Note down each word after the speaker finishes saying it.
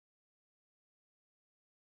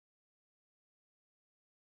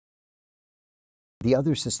The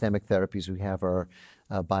other systemic therapies we have are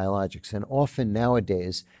biologics, and often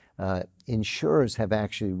nowadays insurers have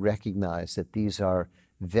actually recognized that these are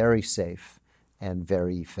very safe and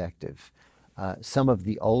very effective. Some of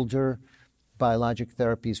the older biologic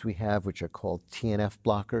therapies we have, which are called TNF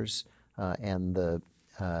blockers, and the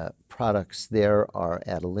products there are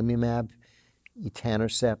adalimumab,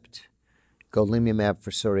 etanercept, golimumab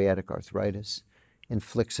for psoriatic arthritis,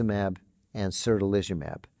 infliximab, and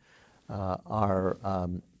certolizumab, are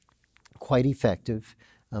quite effective.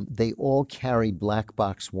 They all carry black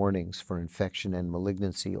box warnings for infection and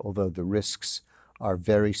malignancy, although the risks are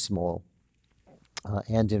very small.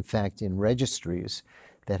 And in fact, in registries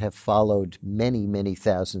that have followed many, many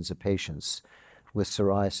thousands of patients with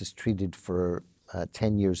psoriasis treated for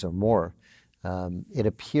 10 years or more, it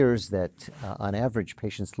appears that on average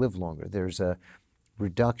patients live longer. There's a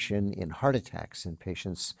reduction in heart attacks in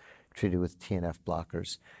patients treated with TNF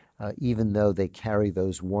blockers, even though they carry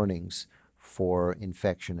those warnings for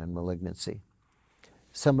infection and malignancy.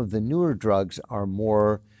 Some of the newer drugs are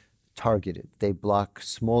more targeted. They block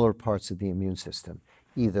smaller parts of the immune system,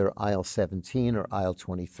 either IL-17 or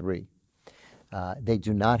IL-23. They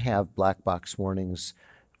do not have black box warnings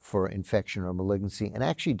for infection or malignancy, and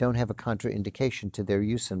actually don't have a contraindication to their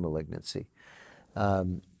use in malignancy.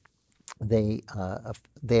 They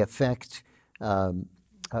affect,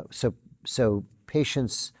 so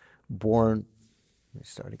patients born, let me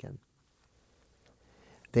start again.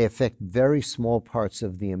 They affect very small parts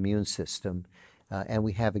of the immune system, and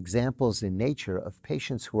we have examples in nature of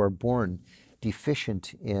patients who are born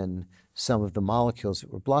deficient in some of the molecules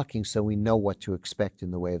that we're blocking, so we know what to expect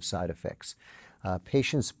in the way of side effects.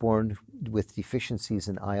 Patients born with deficiencies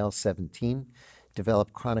in IL-17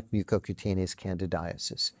 develop chronic mucocutaneous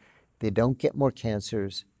candidiasis. They don't get more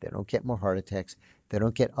cancers, they don't get more heart attacks, they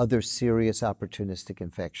don't get other serious opportunistic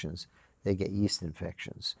infections. They get yeast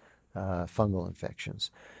infections, fungal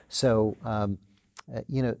infections. So,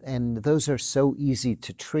 and those are so easy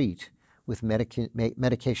to treat with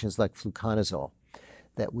medications like fluconazole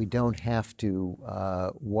that we don't have to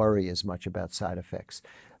worry as much about side effects.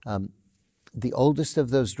 The oldest of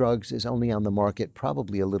those drugs is only on the market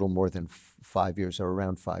probably a little more than 5 years, or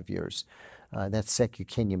around 5 years. That's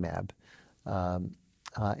secukinumab.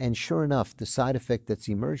 And sure enough, the side effect that's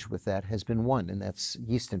emerged with that has been one, and that's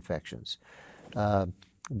yeast infections.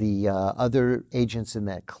 The other agents in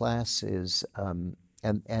that class is,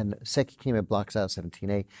 and secukinumab blocks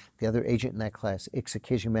IL-17A. The other agent in that class,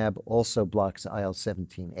 ixekizumab, also blocks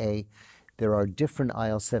IL-17A. There are different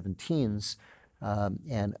IL-17s,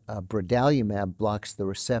 and brodalumab blocks the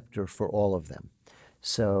receptor for all of them.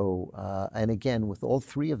 So, and again, with all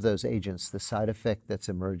three of those agents, the side effect that's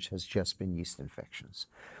emerged has just been yeast infections.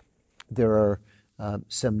 There are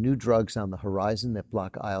some new drugs on the horizon that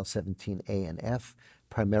block IL-17A and F,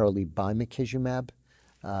 primarily bimekizumab,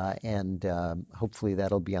 and hopefully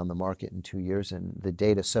that'll be on the market in 2 years, and the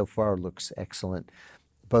data so far looks excellent,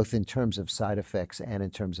 both in terms of side effects and in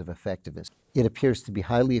terms of effectiveness. It appears to be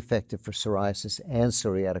highly effective for psoriasis and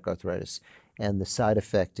psoriatic arthritis, and the side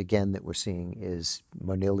effect, again, that we're seeing is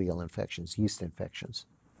monilial infections, yeast infections.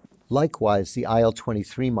 Likewise, the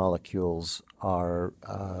IL-23 molecules are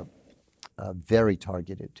very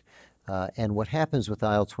targeted. And what happens with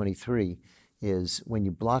IL-23 is when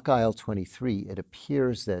you block IL-23, it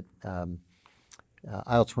appears that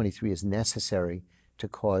IL-23 is necessary to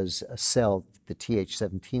cause a cell, the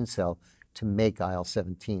Th17 cell, to make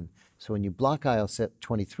IL-17. So when you block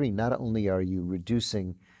IL-23, not only are you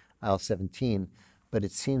reducing IL-17, but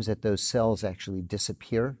it seems that those cells actually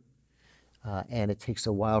disappear, and it takes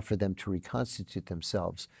a while for them to reconstitute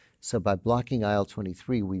themselves. So by blocking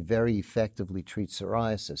IL-23, we very effectively treat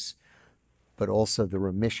psoriasis, but also the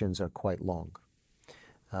remissions are quite long.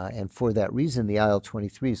 And for that reason, the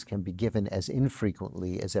IL-23s can be given as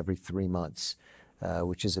infrequently as every 3 months,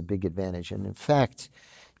 which is a big advantage. And in fact,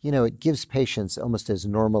 it gives patients almost as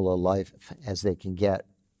normal a life as they can get.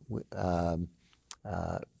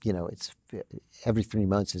 It's every 3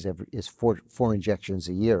 months is four injections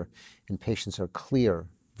a year, and patients are clear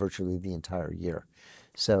virtually the entire year.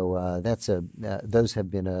 So those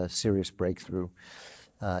have been a serious breakthrough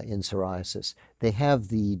in psoriasis. They have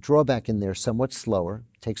the drawback in they're somewhat slower.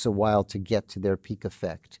 It takes a while to get to their peak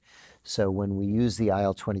effect. So when we use the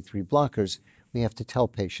IL-23 blockers, we have to tell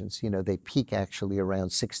patients, they peak actually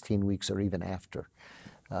around 16 weeks or even after.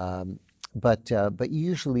 But you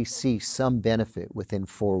usually see some benefit within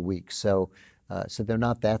 4 weeks, so they're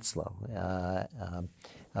not that slow.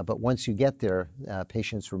 But once you get there,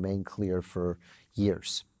 patients remain clear for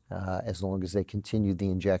years, as long as they continue the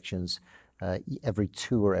injections every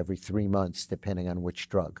 2 or every 3 months, depending on which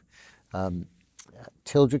drug.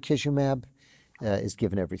 Tildrakizumab is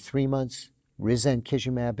given every 3 months.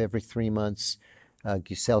 Risankizumab every 3 months.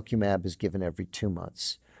 Guselkumab is given every 2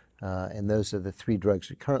 months. And those are the 3 drugs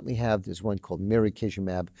we currently have. There's one called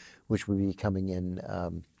mirikizumab, which will be coming in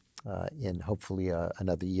hopefully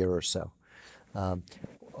another year or so.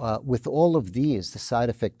 With all of these, the side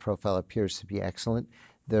effect profile appears to be excellent.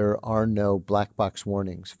 There are no black box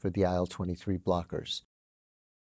warnings for the IL-23 blockers.